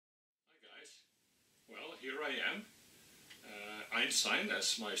here I am, Einstein,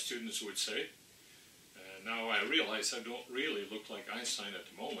 as my students would say. Now I realize I don't really look like Einstein at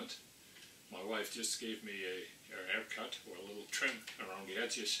the moment. My wife just gave me a haircut or a little trim around the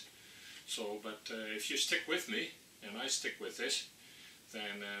edges. So, but if you stick with me, and I stick with this,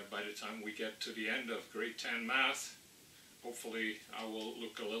 then by the time we get to the end of grade 10 math, hopefully I will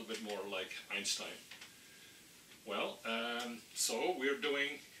look a little bit more like Einstein. Well, so we're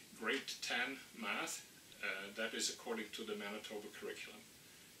doing grade 10 math. That is according to the Manitoba curriculum.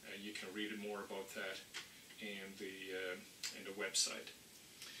 You can read more about that in the website.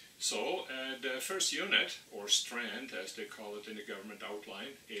 So the first unit, or strand as they call it in the government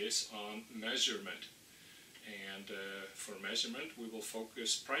outline, is on measurement. And for measurement we will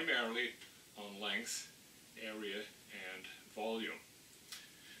focus primarily on length, area and volume.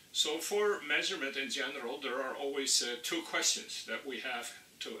 So for measurement in general, there are always two questions that we have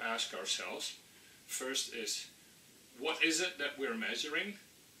to ask ourselves. First is, what is it that we're measuring?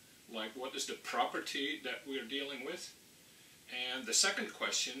 Like, what is the property that we're dealing with? And the second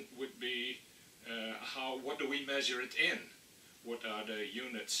question would be, what do we measure it in? What are the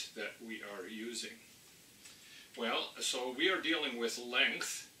units that we are using? Well, so we are dealing with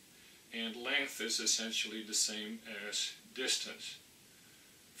length, and length is essentially the same as distance.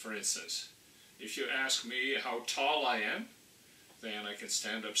 For instance, if you ask me how tall I am, then I can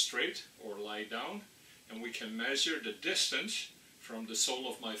stand up straight or lie down, and we can measure the distance from the sole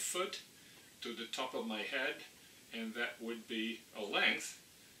of my foot to the top of my head, and that would be a length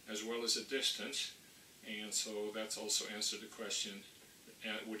as well as a distance. And so that's also answer the question,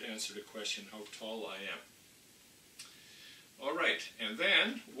 would answer the question how tall I am. All right, and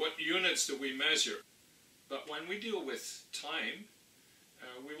then what units do we measure? But when we deal with time,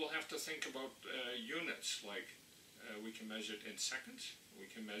 we will have to think about units, like we can measure it in seconds, we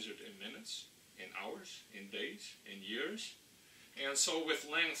can measure it in minutes, in hours, in days, in years. And so with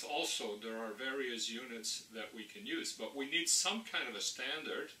length also there are various units that we can use, but we need some kind of a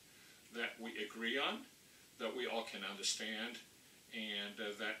standard that we agree on, that we all can understand,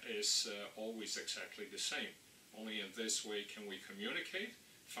 and that is always exactly the same. Only in this way can we communicate,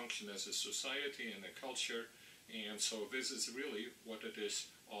 function as a society and a culture, and so this is really what it is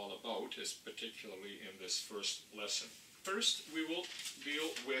all about, is particularly in this first lesson. First, we will deal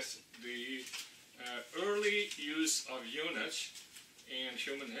with the early use of units in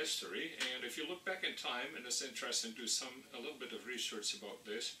human history, and if you look back in time, and it's interesting, do a little bit of research about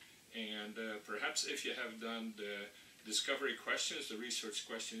this, and perhaps if you have done the discovery questions, the research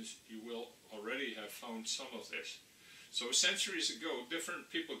questions, you will already have found some of this. So centuries ago, different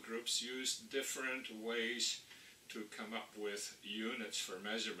people groups used different ways to come up with units for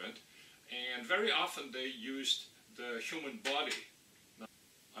measurement, and very often they used the human body. Now,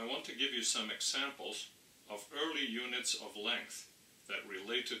 I want to give you some examples of early units of length that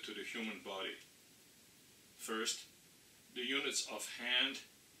related to the human body. First, the units of hand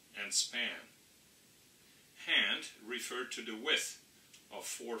and span. Hand referred to the width of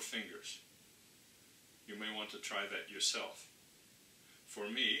 4 fingers. You may want to try that yourself. For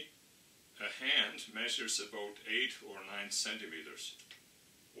me, a hand measures about 8 or 9 centimeters,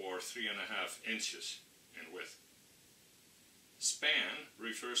 or 3.5 inches in width. Span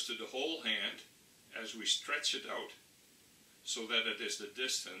refers to the whole hand as we stretch it out, so that it is the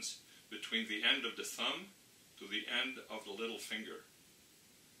distance between the end of the thumb to the end of the little finger.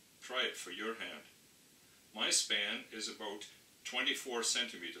 Try it for your hand. My span is about 24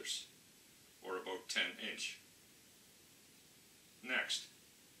 centimeters, or about 10 inch. Next,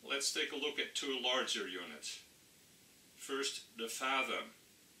 let's take a look at 2 larger units. First, the fathom.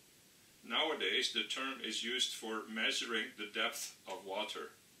 Nowadays, the term is used for measuring the depth of water.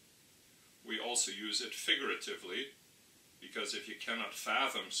 We also use it figuratively, because if you cannot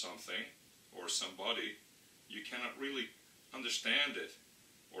fathom something or somebody, you cannot really understand it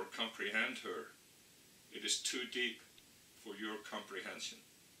or comprehend her. It is too deep for your comprehension.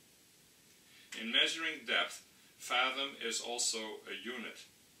 In measuring depth, fathom is also a unit.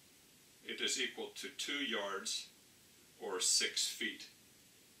 It is equal to 2 yards or 6 feet.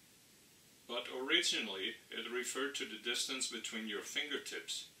 But originally it referred to the distance between your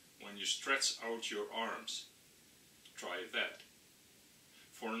fingertips when you stretch out your arms. Try that.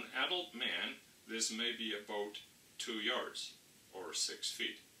 For an adult man, this may be about 2 yards or 6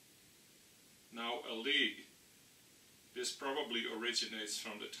 feet. Now a league. This probably originates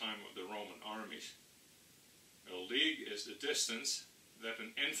from the time of the Roman armies. A league is the distance that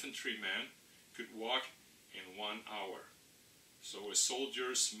an infantryman could walk in 1 hour. So a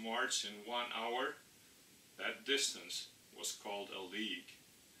soldier's march in 1 hour, that distance was called a league.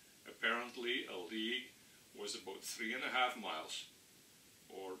 Apparently a league was about 3.5 miles,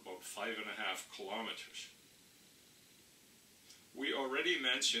 or about 5.5 kilometers. We already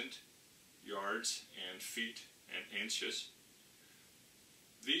mentioned yards and feet and inches.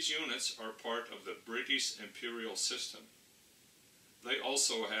 These units are part of the British Imperial system. They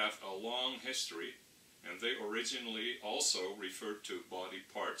also have a long history, and they originally also referred to body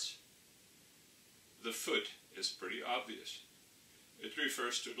parts. The foot is pretty obvious. It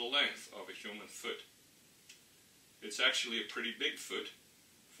refers to the length of a human foot. It's actually a pretty big foot,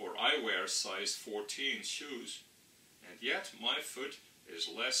 for I wear size 14 shoes, and yet my foot is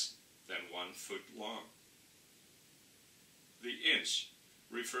less than 1 foot long. The inch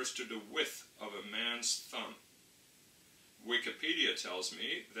refers to the width of a man's thumb. Wikipedia tells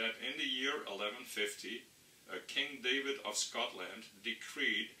me that in the year 1150, King David of Scotland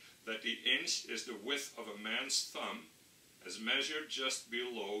decreed that the inch is the width of a man's thumb as measured just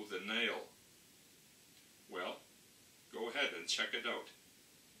below the nail. Well, go ahead and check it out.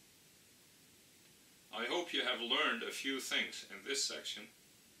 I hope you have learned a few things in this section.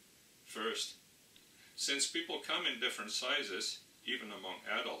 First, since people come in different sizes, even among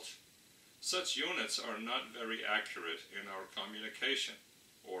adults, such units are not very accurate in our communication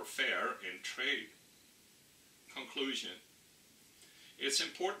or fair in trade. Conclusion: it's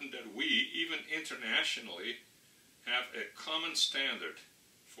important that we, even internationally, have a common standard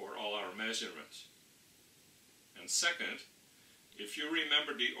for all our measurements. And second, if you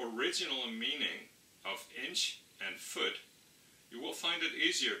remember the original meaning of inch and foot, you will find it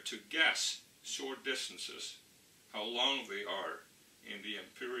easier to guess short distances, how long they are in the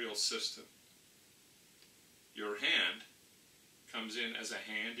imperial system. Your hand comes in as a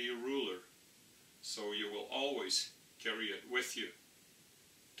handy ruler, so you will always carry it with you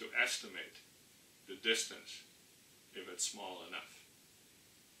to estimate the distance if it's small enough.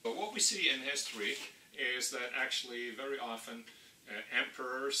 But what we see in history is that actually very often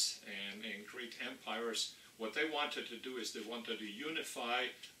emperors and in Greek empires, what they wanted to do is they wanted to unify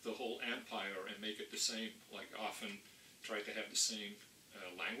the whole empire and make it the same, like often try to have the same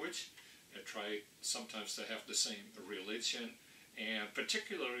language, and try sometimes to have the same religion, and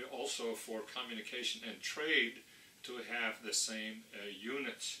particularly also for communication and trade to have the same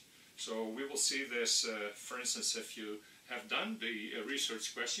units. So we will see this, for instance, if you have done the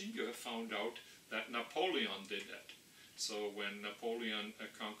research question, you have found out that Napoleon did that. So when Napoleon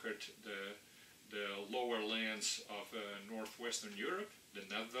conquered the lower lands of northwestern Europe, the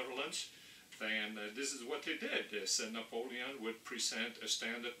Netherlands, then this is what they did. Napoleon would present a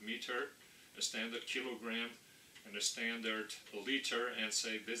standard meter, a standard kilogram, and a standard liter and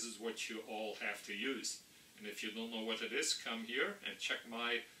say, this is what you all have to use. And if you don't know what it is, come here and check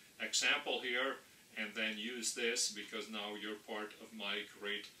my example here, and then use this, because now you're part of my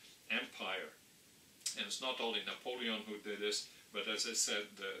great empire. And it's not only Napoleon who did this, but as I said,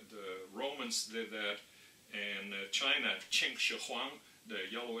 the Romans did that, and China, Qin Shi Huang, the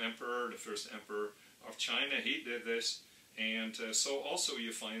Yellow Emperor, the first emperor of China, he did this. And so also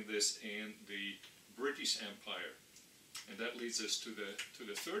you find this in the British Empire. And that leads us to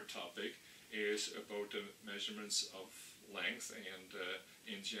the third topic, is about the measurements of length and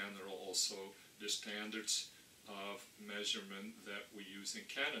in general also the standards of measurement that we use in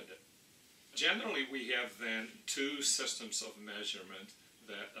Canada. Generally we have then two systems of measurement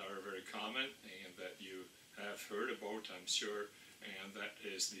that are very common and that you have heard about, I'm sure, and that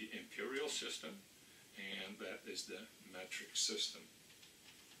is the imperial system and that is the metric system.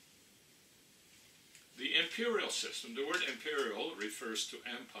 The imperial system, the word imperial refers to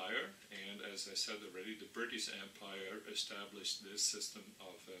empire, and as I said already, the British Empire established this system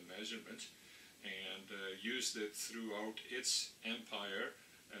of measurement and used it throughout its empire,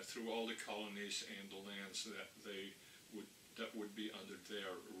 through all the colonies and the lands that would be under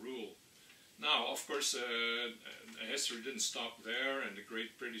their rule. Now, of course, history didn't stop there, and the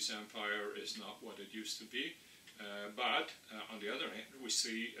Great British Empire is not what it used to be. But on the other hand, we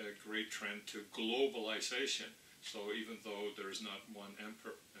see a great trend to globalization. So even though there is not one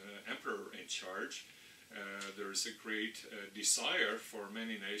emperor in charge, there is a great desire for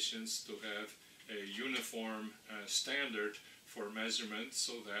many nations to have a uniform standard for measurement,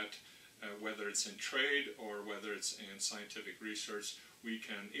 so that whether it's in trade or whether it's in scientific research, we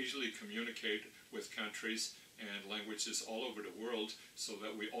can easily communicate with countries and languages all over the world, so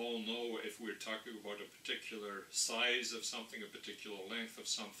that we all know if we're talking about a particular size of something, a particular length of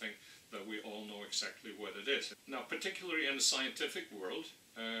something, that we all know exactly what it is. Now, particularly in the scientific world,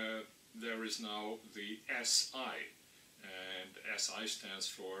 there is now the SI, and SI stands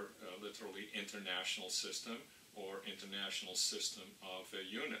for literally International System, or International System of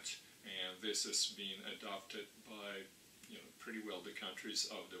Units. and this is being adopted by pretty well the countries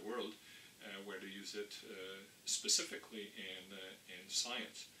of the world where they use it specifically in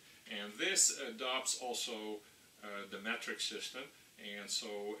science. And this adopts also the metric system, and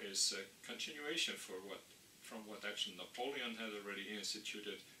so is a continuation from what actually Napoleon had already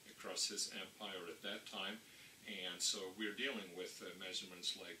instituted across his empire at that time. And so we're dealing with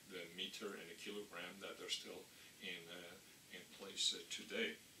measurements like the meter and the kilogram that are still in place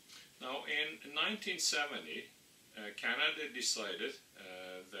today. Now in 1970, Canada decided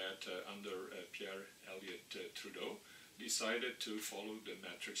that under Pierre Elliott Trudeau decided to follow the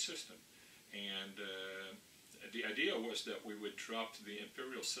metric system. And the idea was that we would drop the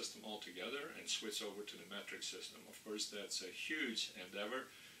imperial system altogether and switch over to the metric system. Of course, that's a huge endeavor,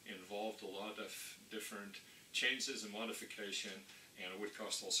 involved a lot of different changes and modification, and it would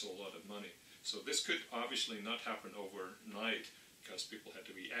cost also a lot of money. So this could obviously not happen overnight, because people had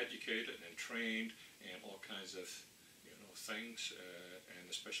to be educated and trained and all kinds of things, and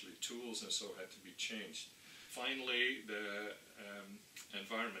especially tools and so had to be changed. Finally, the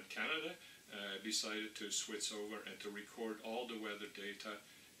Environment Canada decided to switch over and to record all the weather data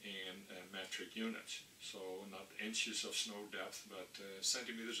in metric units. So not inches of snow depth, but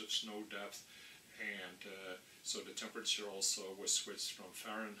centimeters of snow depth. And so the temperature also was switched from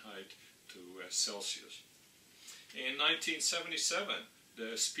Fahrenheit to Celsius. In 1977,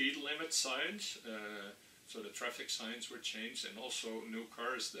 the speed limit signs, so the traffic signs were changed, and also new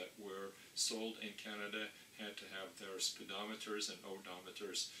cars that were sold in Canada had to have their speedometers and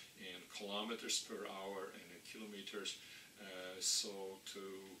odometers in kilometers per hour and in kilometers, so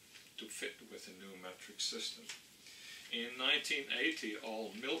to fit with a new metric system. In 1980,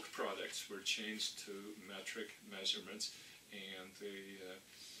 all milk products were changed to metric measurements, and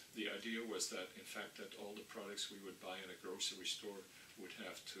the idea was that, in fact, that all the products we would buy in a grocery store would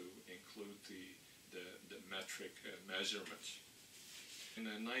have to include the metric measurements. In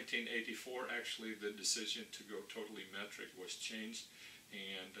 1984, actually, the decision to go totally metric was changed,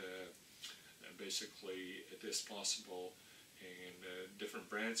 and basically it is possible in different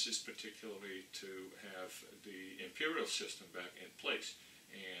branches, particularly to have the imperial system back in place.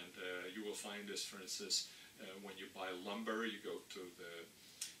 And you will find this, for instance, when you buy lumber, you go to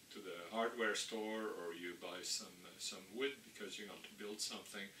the hardware store, or you buy some wood because you want to build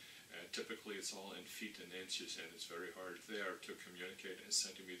something. Typically it's all in feet and inches, and it's very hard there to communicate in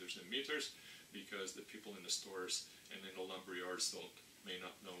centimeters and meters, because the people in the stores and in the lumber yards may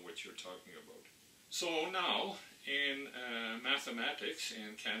not know what you're talking about. So now, in mathematics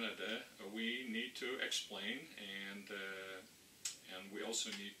in Canada, we need to explain, and we also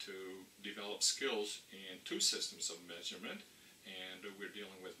need to develop skills in two systems of measurement. And we're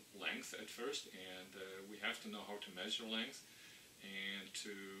dealing with length at first, and we have to know how to measure length, and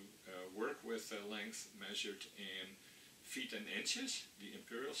to work with length measured in feet and inches, the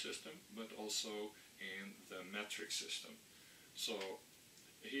imperial system, but also in the metric system. So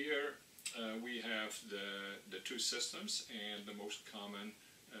here we have the two systems and the most common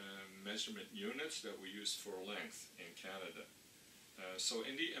measurement units that we use for length in Canada. So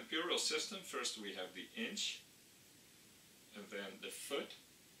in the imperial system, first we have the inch, and then the foot.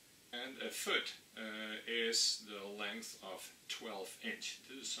 And a foot is the length of 12 inch.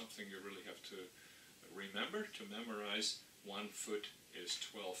 This is something you really have to remember, to memorize. 1 foot is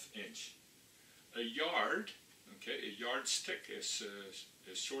 12 inch. A yard, okay, a yardstick is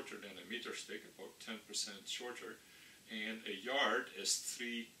shorter than a meter stick, about 10% shorter, and a yard is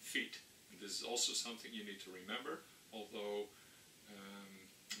 3 feet. And this is also something you need to remember, although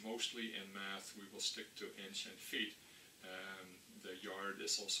mostly in math we will stick to inch and feet. The yard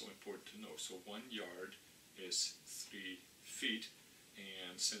is also important to know. So 1 yard is 3 feet,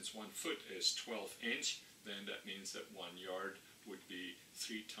 and since 1 foot is 12 inch, then that means that 1 yard would be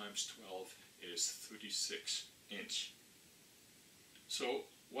 3 times 12 is 36 inch. So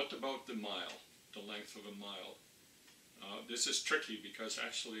what about the mile, the length of a mile? This is tricky, because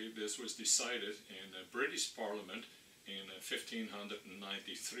actually this was decided in the British Parliament in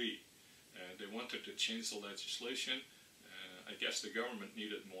 1593. They wanted to change the legislation. I guess the government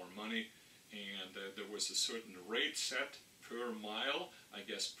needed more money, and there was a certain rate set per mile, I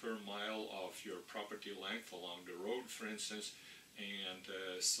guess per mile of your property length along the road, for instance.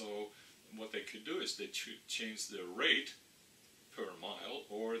 And so what they could do is they could change the rate per mile,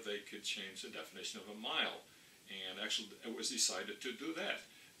 or they could change the definition of a mile. And actually it was decided to do that.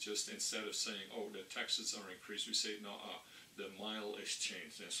 Just instead of saying, oh, the taxes are increased, we say, no, the mile is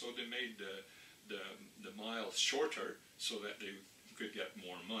changed. And so they made the mile shorter so that they could get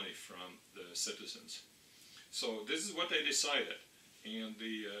more money from the citizens. So this is what they decided. And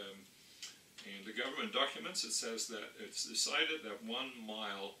the government documents it says that it's decided that 1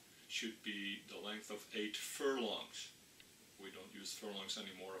 mile should be the length of 8 furlongs. We don't use furlongs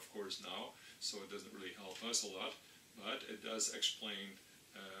anymore, of course, now, so it doesn't really help us a lot, but it does explain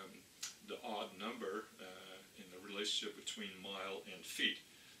the odd number in the relationship between mile and feet.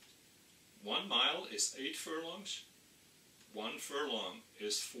 1 mile is 8 furlongs. 1 furlong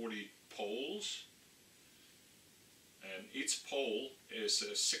is 40 poles, and each pole is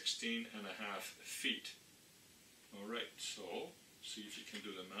 16 and a half feet. All right, so see if you can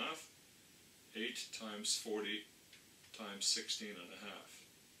do the math. 8 times 40 times 16 and a half.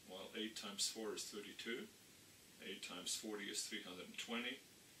 Well, 8 times 4 is 32. 8 times 40 is 320.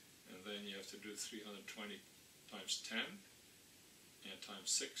 And then you have to do 320 times 10, and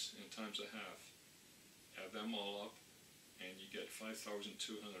times 6, and times a half. Add them all up, and you get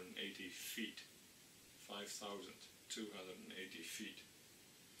 5,280 feet. 5,280 feet.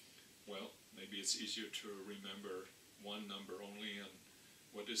 Well, maybe it's easier to remember one number only, and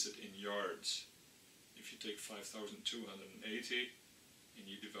what is it in yards? If you take 5,280 and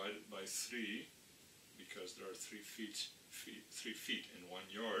you divide it by 3, because there are 3 feet in 1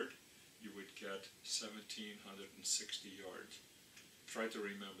 yard, you would get 1,760 yards. Try to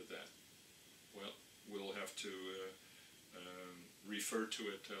remember that. Well, we'll have to refer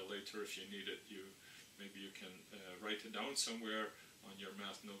to it later if you need it. Maybe you can write it down somewhere on your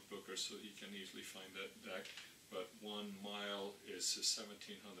math notebook, or so you can easily find that back. But 1 mile is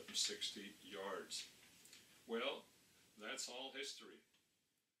 1,760 yards. Well, that's all history.